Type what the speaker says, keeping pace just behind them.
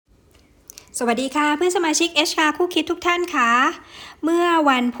สวัสดีค่ะเพื่อนสมาชิก HR คู่คิดทุกท่านค่ะเมื่อ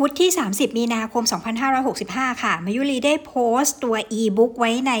วันพุธที่ 30 มีนาคม 2565 ค่ะมายุรีได้โพสต์ตัว e-book ไ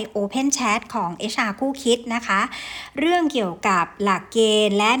ว้ใน Open Chat ของ HR คู่คิดนะคะเรื่องเกี่ยวกับหลักเกณ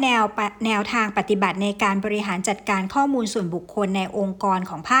ฑ์และแนวทางปฏิบัติในการบริหารจัดการข้อมูลส่วนบุคคลในองค์กร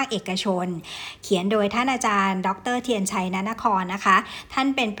ของภาคเอกชนเขียนโดยท่านอาจารย์ดร.เทียนชัย ณนครนะคะท่าน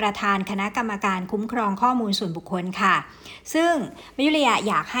เป็นประธานคณะกรรมการคุ้มครองข้อมูลส่วนบุคคลค่ะซึ่งมายุรี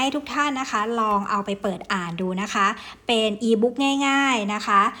อยากให้ทุกท่านนะคะลองเอาไปเปิดอ่านดูนะคะเป็นอีบุ๊กง่ายๆนะค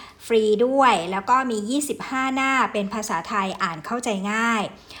ะฟรีด้วยแล้วก็มี25หน้าเป็นภาษาไทยอ่านเข้าใจง่าย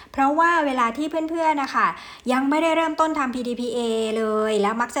เพราะว่าเวลาที่เพื่อนๆนะคะยังไม่ได้เริ่มต้นทำ PDPA เลยแล้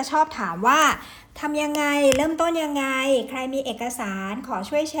วมักจะชอบถามว่าทำยังไงเริ่มต้นยังไงใครมีเอกสารขอ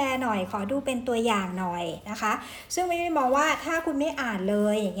ช่วยแชร์หน่อยขอดูเป็นตัวอย่างหน่อยนะคะซึ่งไม่ได้มองว่าถ้าคุณไม่อ่านเล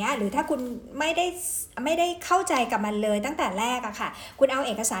ยอย่างเงี้ยหรือถ้าคุณไม่ได้เข้าใจกับมันเลยตั้งแต่แรกอะค่ะคุณเอาเ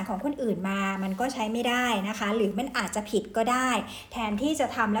อกสารของคนอื่นมามันก็ใช้ไม่ได้นะคะหรือมันอาจจะผิดก็ได้แทนที่จะ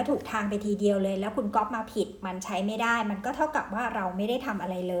ทำแล้วถูกทางไปทีเดียวเลยแล้วคุณก๊อปมาผิดมันใช้ไม่ได้มันก็เท่ากับว่าเราไม่ได้ทำอะ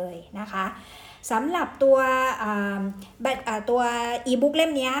ไรเลยนะคะสำหรับตัวอีบุ๊กเล่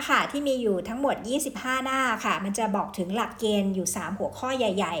มนี้ค่ะที่มีอยู่ทั้งหมด25หน้าค่ะมันจะบอกถึงหลักเกณฑ์อยู่3หัวข้อใ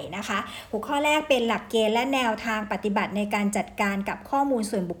หญ่ๆนะคะหัวข้อแรกเป็นหลักเกณฑ์และแนวทางปฏิบัติในการจัดการกับข้อมูล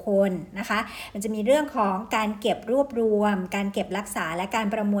ส่วนบุคคลนะคะมันจะมีเรื่องของการเก็บรวบรวมการเก็บรักษาและการ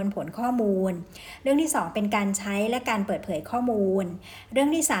ประมวลผลข้อมูลเรื่องที่2เป็นการใช้และการเปิดเผยข้อมูลเรื่อง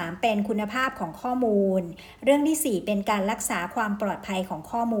ที่3เป็นคุณภาพของข้อมูลเรื่องที่4เป็นการรักษาความปลอดภัยของ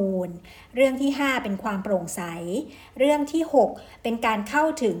ข้อมูลเรื่องที่5เป็นความโปร่งใสเรื่องที่6เป็นการเข้า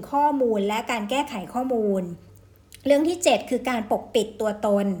ถึงข้อมูลและการแก้ไขข้อมูลเรื่องที่7คือการปกปิดตัวต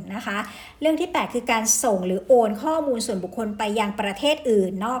นนะคะเรื่องที่8คือการส่งหรือโอนข้อมูลส่วนบุคคลไปยังประเทศอื่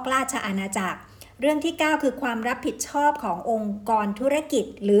นนอกราชอาณาจักรเรื่องที่9คือความรับผิดชอบขององค์กรธุรกิจ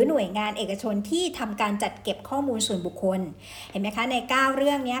หรือหน่วยงานเอกชนที่ทำการจัดเก็บข้อมูลส่วนบุคคลเห็นไหมคะใน9เ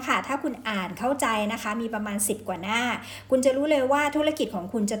รื่องนี้ค่ะถ้าคุณอ่านเข้าใจนะคะมีประมาณ10กว่าหน้าคุณจะรู้เลยว่าธุรกิจของ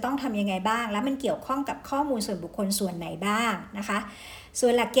คุณจะต้องทำยังไงบ้างและมันเกี่ยวข้องกับข้อมูลส่วนบุคคลส่วนไหนบ้างนะคะส่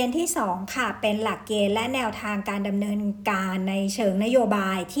วนหลักเกณฑ์ที่2ค่ะเป็นหลักเกณฑ์และแนวทางการดำเนินการในเชิงนโยบ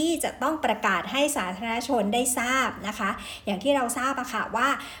ายที่จะต้องประกาศให้สาธารณชนได้ทราบนะคะอย่างที่เราทราบอะค่ะว่า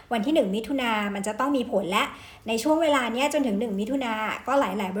วันที่1มิถุนามันจะต้องมีผลและในช่วงเวลานี้จนถึง1มิถุนาก็หล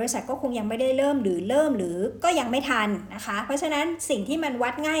ายๆบริษัทก็คงยังไม่ได้เริ่มหรือก็ยังไม่ทันนะคะเพราะฉะนั้นสิ่งที่มันวั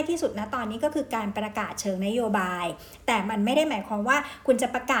ดง่ายที่สุดณตอนนี้ก็คือการประกาศเชิงนโยบายแต่มันไม่ได้หมายความว่าคุณจะ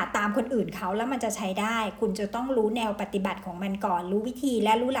ประกาศตามคนอื่นเขาแล้วมันจะใช้ได้คุณจะต้องรู้แนวปฏิบัติของมันก่อนรู้วิธีแล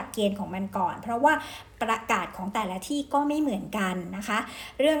ะรู้หลักเกณฑ์ของมันก่อนเพราะว่าประกาศของแต่ละที่ก็ไม่เหมือนกันนะคะ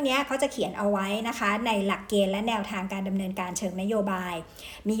เรื่องนี้เขาจะเขียนเอาไว้นะคะในหลักเกณฑ์และแนวทางการดำเนินการเชิงนโยบาย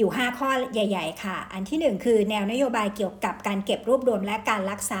มีอยู่5ข้อใหญ่ๆค่ะอันที่1คือแนวนโยบายเกี่ยวกับการเก็บรวบรวมและการ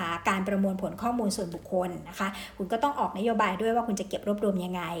รักษาการประมวลผลข้อมูลส่วนบุคคลนะคะคุณก็ต้องออกนโยบายด้วยว่าคุณจะเก็บรวบรวมยั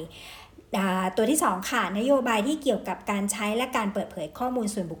งไงตัวที่2ค่ะนโยบายที่เกี่ยวกับการใช้และการเปิดเผยข้อมูล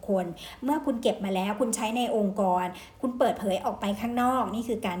ส่วนบุคคลเมื่อคุณเก็บมาแล้วคุณใช้ในองค์กรคุณเปิดเผยออกไปข้างนอกนี่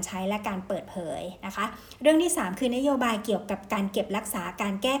คือการใช้และการเปิดเผยนะคะเรื่องที่3คือนโยบายเกี่ยวกับการเก็บรักษากา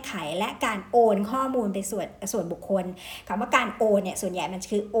รแก้ไขและการโอนข้อมูลไปส่วนบุคคลคำว่าการโอนเนี่ยส่วนใหญ่มัน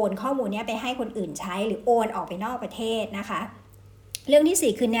คือโอนข้อมูลนี้ไปให้คนอื่นใช้หรือโอนออกไปนอกประเทศนะคะเรื่อง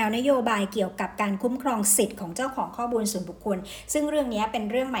ที่4คือแนวนโยบายเกี่ยวกับการคุ้มครองสิทธิ์ของเจ้าของข้อมูลส่วนบุคคลซึ่งเรื่องนี้เป็น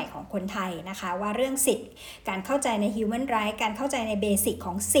เรื่องใหม่ของคนไทยนะคะว่าเรื่องสิทธิ์การเข้าใจใน human right การเข้าใจในเบสิกข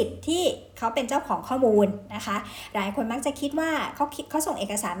องสิทธิ์ที่เขาเป็นเจ้าของข้อมูลนะคะหลายคนมักจะคิดว่าเขาส่งเอ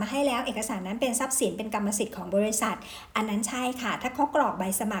กสารมาให้แล้วเอกสารนั้นเป็นทรัพย์สินเป็นกรรมสิทธิ์ของบริษัทอันนั้นใช่ค่ะถ้าเขากรอกใบ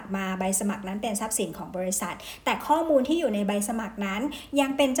สมัครมาใบสมัครนั้นเป็นทรัพย์สินของบริษัทแต่ข้อมูลที่อยู่ในใบสมัครนั้นยั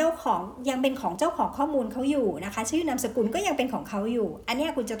งเป็นของเจ้าของข้อมูลเขาอยู่นะคะชื่อนามสกุลก็ยังเป็นของเขาอยู่อันนี้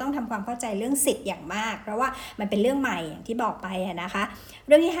คุณจะต้องทำความเข้าใจเรื่องสิทธิ์อย่างมากเพราะว่ามันเป็นเรื่องใหม่อย่างที่บอกไปนะคะเ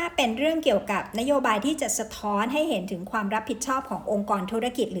รื่องที่5เป็นเรื่องเกี่ยวกับนโยบายที่จะสะท้อนให้เห็นถึงความรับผิดชอบขององค์กรธุร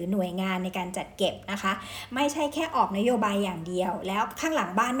กิจหรือหน่วยงานในการจัดเก็บนะคะไม่ใช่แค่ออกนโยบายอย่างเดียวแล้วข้างหลัง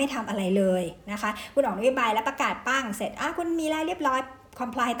บ้านไม่ทำอะไรเลยนะคะคุณออกนโยบายแล้วประกาศปั้งเสร็จคุณมีรายเรียบร้อย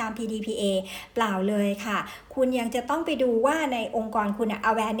comply ตาม PDPA เปล่าเลยค่ะคุณยังจะต้องไปดูว่าในองค์กรคุณ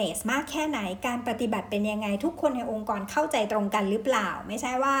awareness มากแค่ไหนการปฏิบัติเป็นยังไงทุกคนในองค์กรเข้าใจตรงกันหรือเปล่าไม่ใ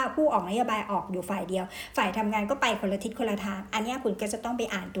ช่ว่าผู้ออกนโยบายออกอยู่ฝ่ายเดียวฝ่ายทำงานก็ไปคนละทิศคนละทางอันนี้คุณก็จะต้องไป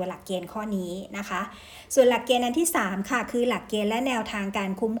อ่านตัวหลักเกณฑ์ข้อนี้นะคะส่วนหลักเกณฑ์อันที่3ค่ะคือหลักเกณฑ์และแนวทางกา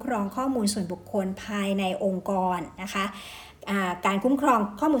รคุ้มครองข้อมูลส่วนบุคคลภายในองค์กรนะคะการคุ้มครอง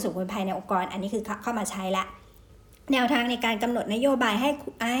ข้อมูลส่วนบุคคลภายในองค์กรอันนี้คือเข้ามาใช้ละแนวทางในการกำหนดนโยบายใ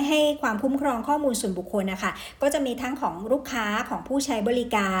ห้ความคุ้มครองข้อมูลส่วนบุคคลนะคะก็จะมีทั้งของลูกค้าของผู้ใช้บริ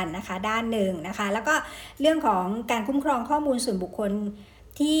การนะคะด้านหนึ่งนะคะแล้วก็เรื่องของการคุ้มครองข้อมูลส่วนบุคคล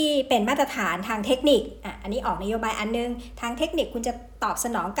ที่เป็นมาตรฐานทางเทคนิคอันนี้ออกนโยบายอันนึงทางเทคนิคคุณจะตอบส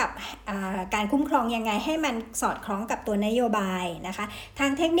นองกับการคุ้มครองยังไงให้มันสอดคล้องกับตัวนโยบายนะคะทา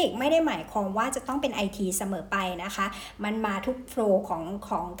งเทคนิคไม่ได้หมายความว่าจะต้องเป็น IT เสมอไปนะคะมันมาทุกโฟลว์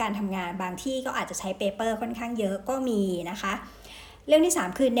ของการทำงานบางที่ก็อาจจะใช้เปเปอร์ค่อนข้างเยอะก็มีนะคะเรื่องที่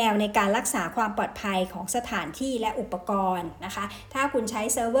3คือแนวในการรักษาความปลอดภัยของสถานที่และอุปกรณ์นะคะถ้าคุณใช้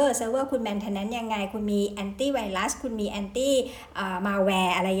เซิร์ฟเวอร์คุณแมนเทนแนนซ์ยังไงคุณมีแอนตี้ไวรัสคุณมีแอนตี้มาแว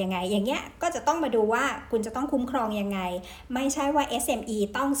ร์อะไรยังไงอย่างเงี้ยก็จะต้องมาดูว่าคุณจะต้องคุ้มครองยังไงไม่ใช่ว่า SME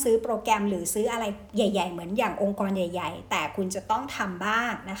ต้องซื้อโปรแกรมหรือซื้ออะไรใหญ่ๆเหมือนอย่างองค์กรใหญ่ๆแต่คุณจะต้องทำบ้า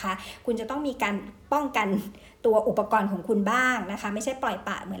งนะคะคุณจะต้องมีการป้องกันตัวอุปกรณ์ของคุณบ้างนะคะไม่ใช่ปล่อยป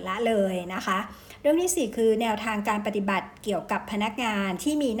ละเหมือนละเลยนะคะเรื่องที่4คือแนวทางการปฏิบัติเกี่ยวกับพนักงาน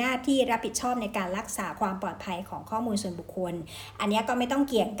ที่มีหน้าที่รับผิดชอบในการรักษาความปลอดภัยของข้อมูลส่วนบุคคลอันนี้ก็ไม่ต้อง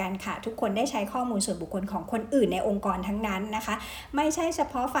เกี่ยงกันค่ะทุกคนได้ใช้ข้อมูลส่วนบุคคลของคนอื่นในองค์กรทั้งนั้นนะคะไม่ใช่เฉ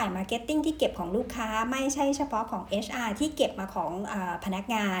พาะฝ่ายมาร์เก็ตติ้งที่เก็บของลูกค้าไม่ใช่เฉพาะของ HR ที่เก็บมาของพนัก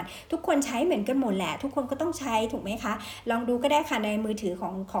งานทุกคนใช้เหมือนกันหมดแหละทุกคนก็ต้องใช้ถูกไหมคะลองดูก็ได้ค่ะในมือถือ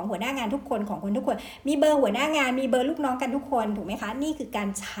ของหัวหน้างานทุกคนของคนทุกคนมีเบอร์หัวหน้างานมีเบอร์ลูกน้องกันทุกคนถูกไหมคะนี่คือการ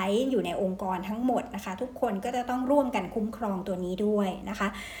ใช้อยู่ในองค์กรทั้งหมดนะคะทุกคนก็จะต้องร่วมกันคุ้มครองตัวนี้ด้วยนะคะ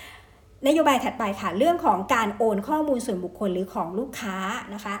นโยบายถัดไปค่ะเรื่องของการโอนข้อมูลส่วนบุคคลหรือของลูกค้า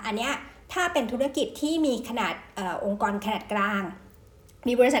นะคะอันนี้ถ้าเป็นธุรกิจที่มีขนาดองค์กรขนาดกลาง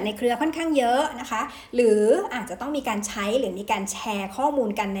มีบริษัทในเครือค่อนข้างเยอะนะคะหรืออาจจะต้องมีการใช้หรือมีการแชร์ข้อมูล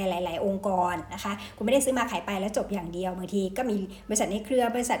กันในหลายๆองค์กรนะคะคุณไม่ได้ซื้อมาขายไปแล้วจบอย่างเดียวบางทีก็มีบริษัทในเครือ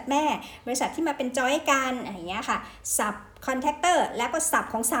บริษัทแม่บริษัทที่มาเป็นจอยกันอย่างเงี้ยค่ะสับคอนแทคเตอร์แล้วก็สับ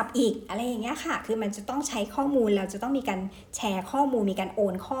ของสับอีกอะไรอย่างเงี้ยค่ะคือมันจะต้องใช้ข้อมูลเราจะต้องมีการแชร์ข้อมูลมีการโอ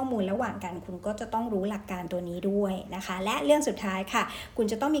นข้อมูลระหว่างกันคุณก็จะต้องรู้หลักการตัวนี้ด้วยนะคะและเรื่องสุดท้ายค่ะคุณ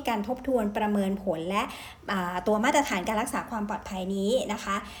จะต้องมีการทบทวนประเมินผลและตัวมาตรฐานการรักษาความปลอดภัยนี้นะค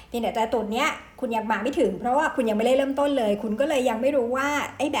ะเพียงแต่ตัวเนี้ยคุณยังมาไม่ถึงเพราะว่าคุณยังไม่ได้เริ่มต้นเลยคุณก็เลยยังไม่รู้ว่า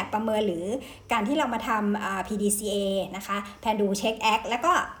ไอ้แบบประเมินหรือการที่เรามาทำPDCA นะคะแพนดูเช็คแอคแล้ว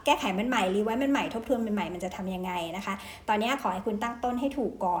ก็แก้ไขมันใหม่รีไวซ์มันใหม่ทบทวนมันใหม่มันจะทำยังไงนะคะตอนนี้ขอให้คุณตั้งต้นให้ถู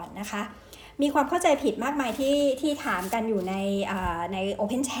กก่อนนะคะมีความเข้าใจผิดมากมายที่ถามกันอยู่ใน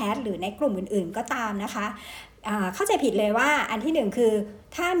Open Chat หรือในกลุ่มอื่นๆก็ตามนะคะเข้าใจผิดเลยว่าอันที่หนึ่งคือ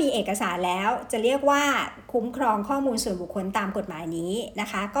ถ้ามีเอกสารแล้วจะเรียกว่าคุ้มครองข้อมูลส่วนบุคคลตามกฎหมายนี้นะ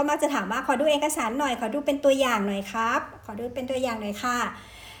คะก็มักจะถามว่าขอดูเอกสารหน่อยขอดูเป็นตัวอย่างหน่อยครับขอดูเป็นตัวอย่างหน่อยค่ะ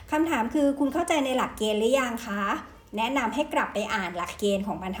คำถามคือคุณเข้าใจในหลักเกณฑ์หรือยังคะแนะนำให้กลับไปอ่านหลักเกณฑ์ข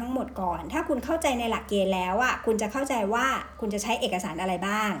องมันทั้งหมดก่อนถ้าคุณเข้าใจในหลักเกณฑ์แล้วคุณจะเข้าใจว่าคุณจะใช้เอกสารอะไร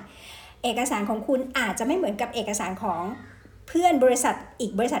บ้างเอกสารของคุณอาจจะไม่เหมือนกับเอกสารของเพื่อนบริษัทอี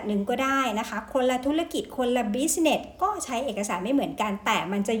กบริษัทหนึ่งก็ได้นะคะคนละธุรกิจคนละบิสเนสก็ใช้เอกสารไม่เหมือนกันแต่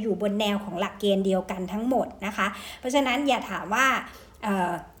มันจะอยู่บนแนวของหลักเกณฑ์เดียวกันทั้งหมดนะคะเพราะฉะนั้นอย่าถามว่า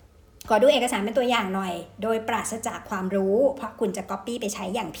ขอดูเอกสารเป็นตัวอย่างหน่อยโดยปราศจากความรู้เพราะคุณจะ copy ไปใช้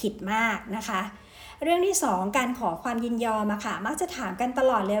อย่างผิดมากนะคะเรื่องที่2การขอความยินยอมค่ะมักจะถามกันต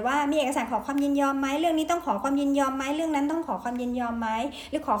ลอดเลยว่ามีเอกสารขอความยินยอมไหมเรื่องนี้ต้องขอความยินยอมไหมเรื่องนั้นต้องขอความยินยอมไหม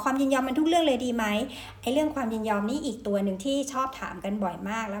หรือขอความยินยอมมันทุกเรื่องเลยดีไหมไอ้เรื่องความยินยอมนี่อีกตัวหนึ่งที่ชอบถามกันบ่อย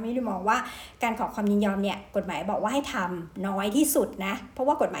มากแล้วไม่ได้มองว่าการขอความยินยอมเนี่ยกฎหมายบอกว่าให้ทำน้อยที่สุดนะเพราะ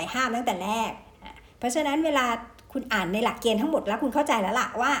ว่ากฎหมายห้ามตั้งแต่แรกเพราะฉะนั้นเวลาคุณอ่านในหลักเกณฑ์ทั้งหมดแล้วคุณเข้าใจแล้วล่ะ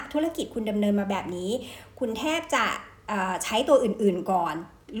ว่าธุรกิจคุณดำเนินมาแบบนี้คุณแทบจะใช้ตัวอื่นๆก่อน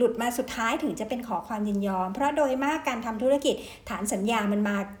หลุดมาสุดท้ายถึงจะเป็นขอความยินยอมเพราะโดยมากการทำธุรกิจฐานสัญญามันม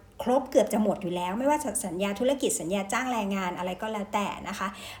าครบเกือบจะหมดอยู่แล้วไม่ว่าสัญญาธุรกิจสัญญาจ้างแรงงานอะไรก็แล้วแต่นะคะ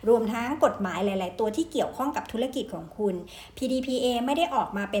รวมทั้งกฎหมายหลายๆตัวที่เกี่ยวข้องกับธุรกิจของคุณ Pdpa ไม่ได้ออก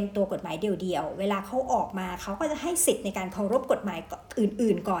มาเป็นตัวกฎหมายเดี่ยวๆเวลาเขาออกมาเขาก็จะให้สิทธิ์ในการเคารพกฎหมาย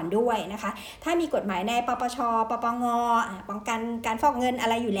อื่นๆก่อนด้วยนะคะถ้ามีกฎหมายในปปช.ปปง.ป้องกันการฟอกเงินอะ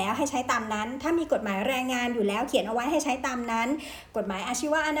ไรอยู่แล้วให้ใช้ตามนั้นถ้ามีกฎหมายแรงงานอยู่แล้วเขียนเอาไว้ให้ใช้ตามนั้นกฎหมายอาชี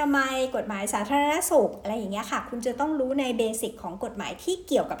วะอนามัยกฎหมายสาธารณสุขอะไรอย่างเงี้ยค่ะคุณจะต้องรู้ในเบสิกของกฎหมายที่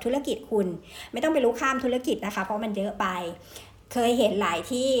เกี่ยวกับธุรกิจคุณไม่ต้องไปรู้ข้ามธุรกิจนะคะเพราะมันเยอะไปเคยเห็นหลาย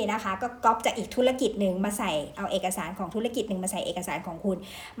ที่นะคะก็ก๊อปจากอีกธุรกิจหนึ่งมาใส่เอาเอกสารของธุรกิจหนึ่งมาใส่เอกสารของคุณ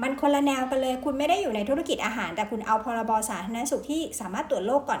มันคนละแนวกันเลยคุณไม่ได้อยู่ในธุรกิจอาหารแต่คุณเอาพรบสาธารณสุขที่สามารถตรวจโ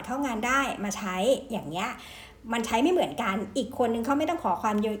รคก่อนเข้างานได้มาใช้อย่างเงี้ยมันใช้ไม่เหมือนกันอีกคนนึงเขาไม่ต้องขอคว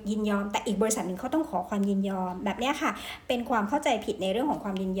ามยินยอมแต่อีกบริษัทนึงเขาต้องขอความยินยอมแบบนี้ค่ะเป็นความเข้าใจผิดในเรื่องของคว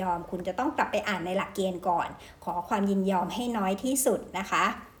ามยินยอมคุณจะต้องกลับไปอ่านในหลักเกณฑ์ก่อนขอความยินยอมให้น้อยที่สุดนะคะ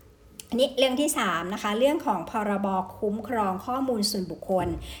อันนี้เรื่องที่3นะคะเรื่องของพรบคุ้มครองข้อมูลส่วนบุคคล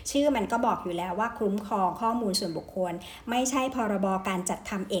ชื่อมันก็บอกอยู่แล้วว่าคุ้มครองข้อมูลส่วนบุคคลไม่ใช่พรบการจัด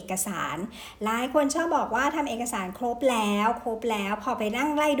ทำเอกสารหลายคนชอบบอกว่าทำเอกสารครบแล้วพอไปนั่ง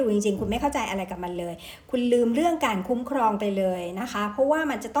ไล่ดูจริงๆคุณไม่เข้าใจอะไรกับมันเลยคุณลืมเรื่องการคุ้มครองไปเลยนะคะเพราะว่า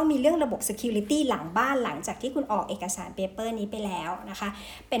มันจะต้องมีเรื่องระบบ security หลังบ้านหลังจากที่คุณออกเอกสารเปเปอร์นี้ไปแล้วนะคะ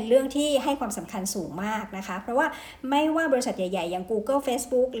เป็นเรื่องที่ให้ความสำคัญสูงมากนะคะเพราะว่าไม่ว่าบริษัทใหญ่ๆอย่าง Google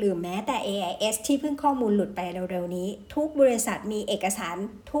Facebook หรือแม้แต่ AIS ที่เพิ่งข้อมูลหลุดไปเร็วๆนี้ทุกบริษัทมีเอกสาร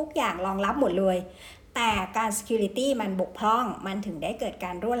ทุกอย่างรองรับหมดเลยแต่การ security มันบกพร่องมันถึงได้เกิดก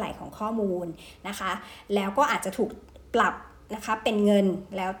ารรั่วไหลของข้อมูลนะคะแล้วก็อาจจะถูกปรับนะคะเป็นเงิน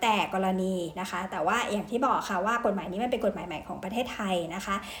แล้วแต่กรณีนะคะแต่ว่าอย่างที่บอกค่ะว่ากฎหมายนี้มันเป็นกฎหมายใหม่ของประเทศไทยนะค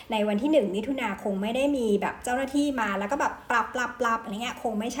ะในวันที่1มิถุนายนคงไม่ได้มีแบบเจ้าหน้าที่มาแล้วก็แบบปรับอะไรเงี้ยค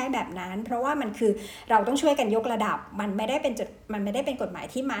งไม่ใช่แบบนั้นเพราะว่ามันคือเราต้องช่วยกันยกระดับมันไม่ได้เป็นกฎหมาย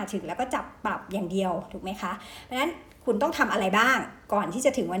ที่มาถึงแล้วก็จับปรับอย่างเดียวถูกไหมคะเพราะฉะนั้นคุณต้องทำอะไรบ้างก่อนที่จ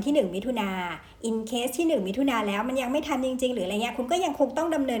ะถึงวันที่1มิถุนาin case ที่1มิถุนาแล้วมันยังไม่ทันจริงๆหรืออะไรเงี้ยคุณก็ยังคงต้อง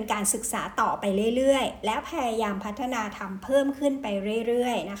ดำเนินการศึกษาต่อไปเรื่อยๆแล้วพยายามพัฒนาทำเพิ่มขึ้นไปเรื่อ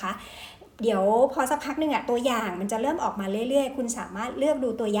ยๆนะคะเดี๋ยวพอสักพักหนึ่งตัวอย่างมันจะเริ่มออกมาเรื่อยๆคุณสามารถเลือกดู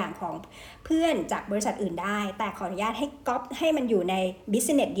ตัวอย่างของเพื่อนจากบริษัทอื่นได้แต่ขออนุญาตให้ก๊อปให้มันอยู่ใน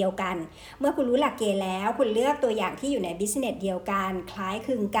business เดียวกันเมื่อคุณรู้หลักเกณฑ์แล้วคุณเลือกตัวอย่างที่อยู่ใน business เดียวกันคล้ายค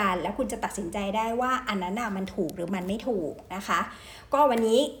ลึงกันแล้วคุณจะตัดสินใจได้ว่าอันนั้นมันถูกหรือมันไม่ถูกนะคะก็วัน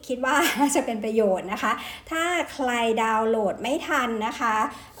นี้คิดว่าจะเป็นประโยชน์นะคะถ้าใครดาวน์โหลดไม่ทันนะคะ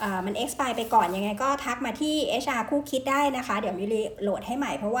มัน expire ไปก่อนยังไงก็ทักมาที่ HR คู่คิดได้นะคะเดี๋ยวมิลีโหลดให้ให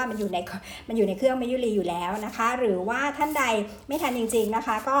ม่เพราะว่ามันอยู่ในเครื่องมิลีอยู่แล้วนะคะหรือว่าท่านใดไม่ทันจริงๆนะค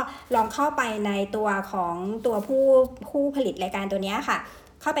ะก็ลองเข้าไปในตัวของตัวผู้ผลิตรายการตัวนี้ค่ะ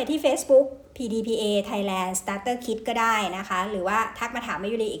เข้าไปที่ Facebook Pdpa Thailand Starter Kit ก็ได้นะคะหรือว่าทักมาถามมิ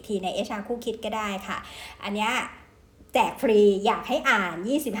ลีอีกทีใน HR คู่คิดก็ได้ค่ะอันนี้แจกฟรีอยากให้อ่าน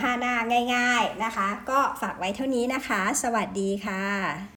25 หน้าง่ายๆนะคะก็ฝากไว้เท่านี้นะคะสวัสดีค่ะ